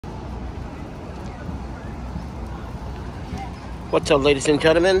What's up, ladies and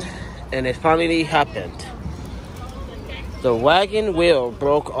gentlemen? And it finally happened. The wagon wheel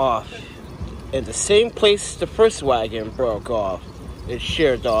broke off in the same place the first wagon broke off. It's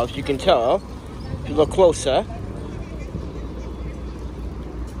sheared off, you can tell if you look closer.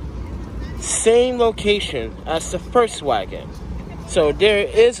 Same location as the first wagon. So there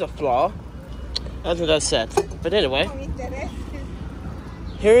is a flaw, as I said. But anyway,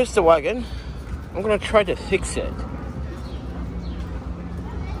 here's the wagon. I'm gonna try to fix it.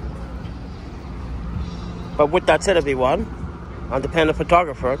 But with that said, everyone, I'm the Panda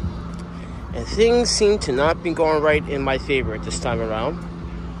Photographer, and things seem to not be going right in my favor this time around.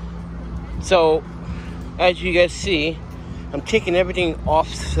 So, as you guys see, I'm taking everything off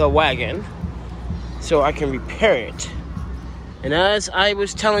the wagon so I can repair it. And as I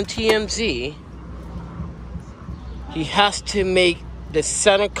was telling TMZ, he has to make the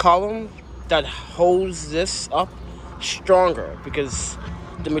center column that holds this up stronger, because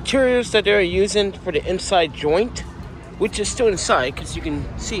the materials that they're using for the inside joint, which is still inside, because you can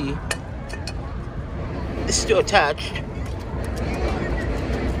see it's still attached.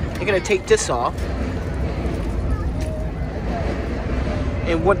 They're gonna take this off,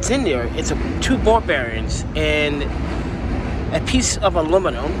 and what's in there is two ball bearings and a piece of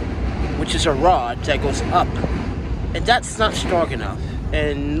aluminum, which is a rod that goes up, and that's not strong enough.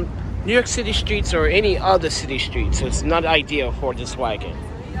 And New York City streets or any other city streets, so it's not ideal for this wagon.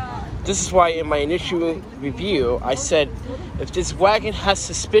 This is why in my initial review, I said if this wagon has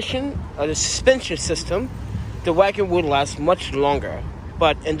suspension system, the wagon would last much longer.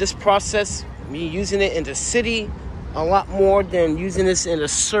 But in this process, me using it in the city a lot more than using this in a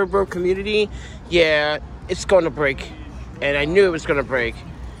suburb community, yeah, it's going to break. And I knew it was going to break.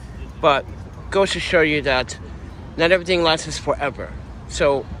 But goes to show you that not everything lasts forever.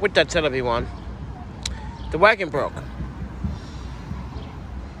 So with that said, everyone, the wagon broke.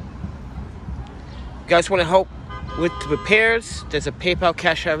 You guys want to help with the repairs? There's a PayPal,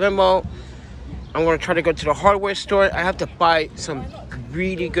 Cash App, Venmo. I'm going to try to go to the hardware store. I have to buy some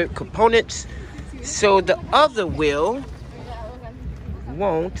really good components so the other wheel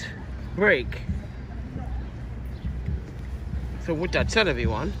won't break. So with that said,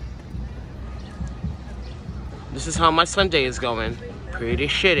 everyone, this is how my Sunday is going. Pretty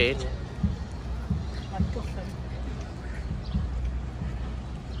shitty.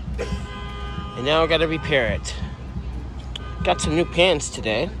 And now I gotta repair it. Got some new pants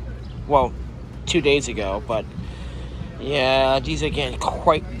today. Well, 2 days ago, but yeah, these are getting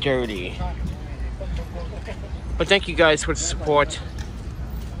quite dirty. But thank you guys for the support.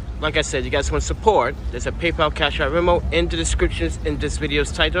 Like I said, you guys want support, there's a PayPal, Cash App, Venmo in the descriptions in this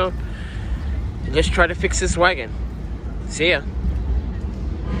video's title. Let's try to fix this wagon. See ya.